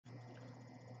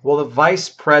Well, the vice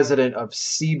president of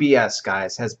CBS,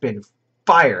 guys, has been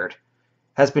fired.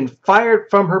 Has been fired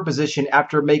from her position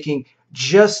after making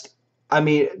just, I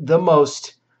mean, the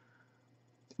most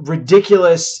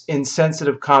ridiculous,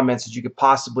 insensitive comments that you could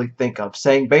possibly think of,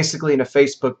 saying basically in a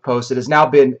Facebook post that has now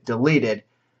been deleted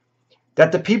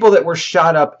that the people that were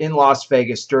shot up in Las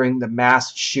Vegas during the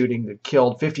mass shooting that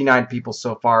killed 59 people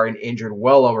so far and injured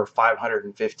well over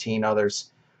 515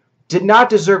 others did not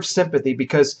deserve sympathy,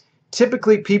 because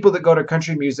typically people that go to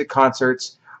country music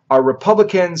concerts are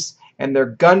Republicans and they're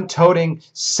gun-toting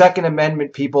Second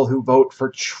Amendment people who vote for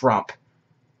Trump.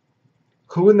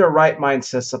 Who in their right mind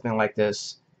says something like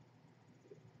this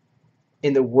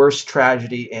in the worst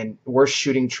tragedy and worst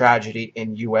shooting tragedy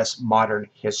in U.S. modern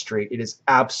history? It is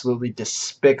absolutely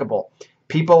despicable.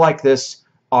 People like this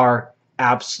are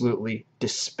absolutely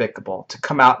despicable to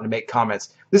come out and make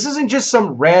comments. This isn't just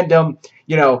some random,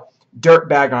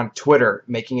 dirtbag on Twitter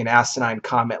making an asinine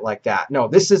comment like that. No,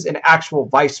 this is an actual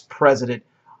vice president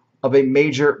of a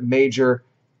major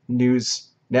news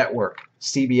network,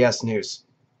 CBS News.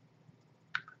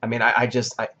 I mean, I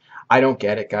don't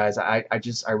get it, guys. I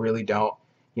really don't.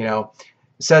 It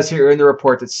says here in the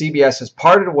report that CBS has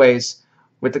parted ways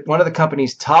with one of the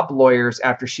company's top lawyers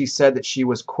after she said that she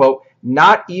was, quote,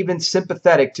 not even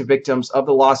sympathetic to victims of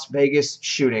the Las Vegas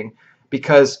shooting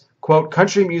because, quote,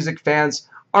 country music fans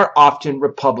are often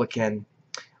Republican,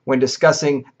 when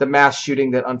discussing the mass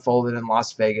shooting that unfolded in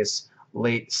Las Vegas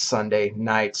late Sunday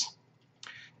night.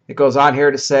 It goes on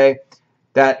here to say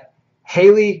that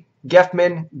Haley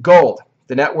Geffman Gold,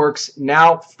 the network's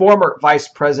now former vice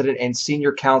president and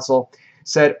senior counsel,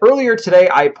 said earlier today,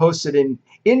 I posted an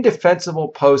indefensible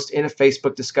post in a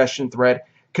Facebook discussion thread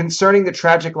concerning the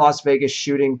tragic Las Vegas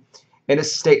shooting in a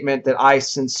statement that I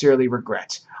sincerely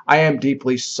regret. I am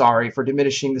deeply sorry for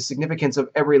diminishing the significance of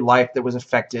every life that was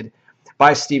affected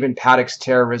by Stephen Paddock's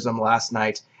terrorism last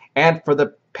night, and for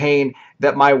the pain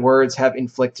that my words have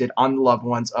inflicted on the loved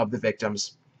ones of the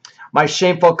victims. My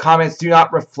shameful comments do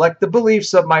not reflect the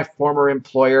beliefs of my former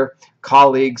employer,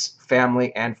 colleagues,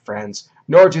 family, and friends,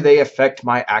 nor do they affect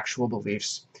my actual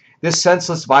beliefs. This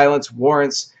senseless violence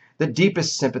warrants the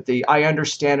deepest sympathy. I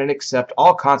understand and accept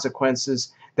all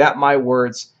consequences that my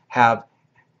words have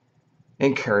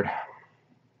incurred.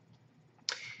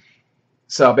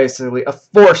 So basically a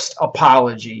forced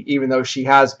apology, even though she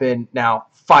has been now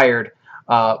fired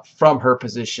from her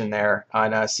position there.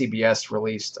 On CBS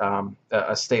released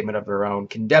a statement of their own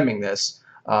condemning this,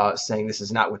 saying this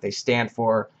is not what they stand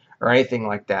for or anything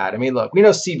like that. I mean, look, we know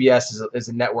CBS is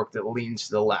a network that leans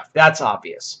to the left. That's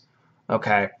obvious,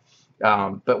 okay?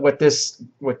 But what this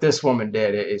woman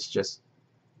did is just,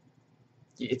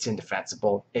 it's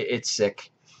indefensible. It's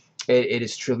sick. It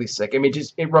is truly sick. I mean,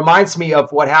 it reminds me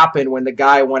of what happened when the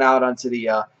guy went out onto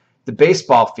the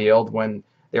baseball field when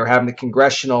they were having the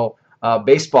congressional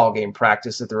baseball game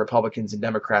practice that the Republicans and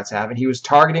Democrats have, and he was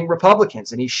targeting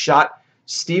Republicans, and he shot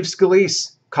Steve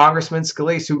Scalise, Congressman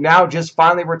Scalise, who now just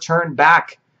finally returned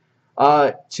back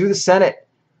to the Senate.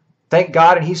 Thank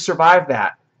God, and he survived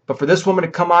that. But for this woman to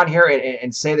come on here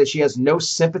and say that she has no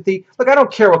sympathy, look, I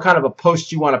don't care what kind of a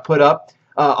post you want to put up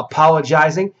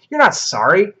apologizing. You're not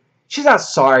sorry. She's not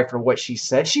sorry for what she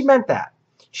said. She meant that.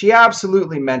 She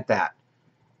absolutely meant that.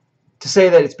 To say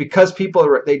that it's because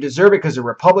they deserve it because they're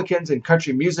Republicans and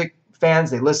country music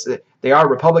fans, they are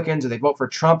Republicans or they vote for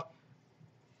Trump.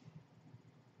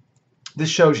 This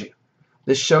shows you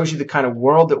the kind of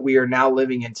world that we are now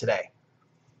living in today,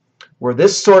 where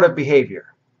this sort of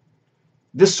behavior,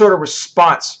 this sort of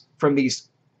response from these,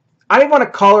 I don't want to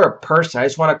call her a person, I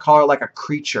just want to call her like a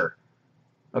creature,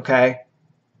 okay?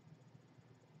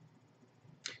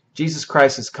 Jesus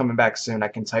Christ is coming back soon, I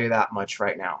can tell you that much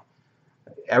right now.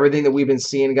 Everything that we've been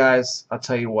seeing, guys, I'll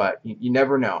tell you what, you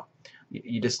never know.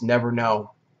 You just never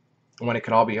know when it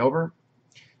could all be over.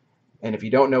 And if you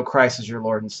don't know Christ as your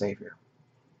Lord and Savior,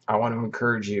 I want to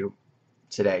encourage you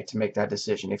today to make that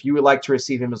decision. If you would like to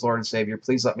receive Him as Lord and Savior,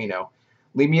 please let me know.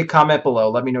 Leave me a comment below.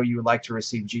 Let me know you would like to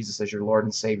receive Jesus as your Lord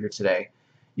and Savior today.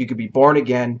 You could be born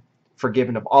again,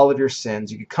 forgiven of all of your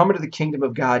sins. You could come into the kingdom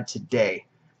of God today,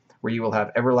 where you will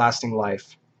have everlasting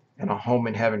life and a home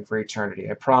in heaven for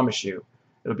eternity. I promise you,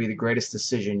 it'll be the greatest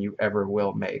decision you ever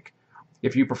will make.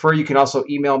 If you prefer, you can also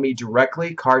email me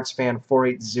directly,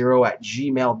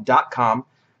 cardsfan480@gmail.com.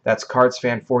 That's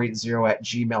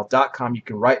cardsfan480@gmail.com. You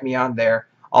can write me on there.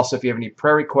 Also, if you have any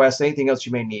prayer requests, anything else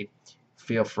you may need,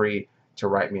 feel free to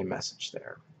write me a message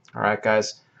there. All right,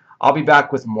 guys. I'll be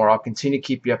back with more. I'll continue to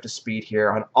keep you up to speed here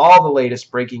on all the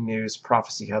latest breaking news,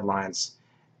 prophecy headlines,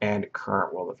 and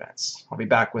current world events. I'll be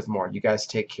back with more. You guys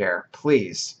take care.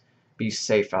 Please be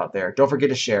safe out there. Don't forget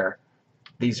to share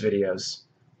these videos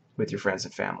with your friends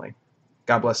and family.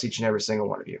 God bless each and every single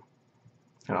one of you,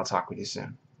 and I'll talk with you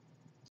soon.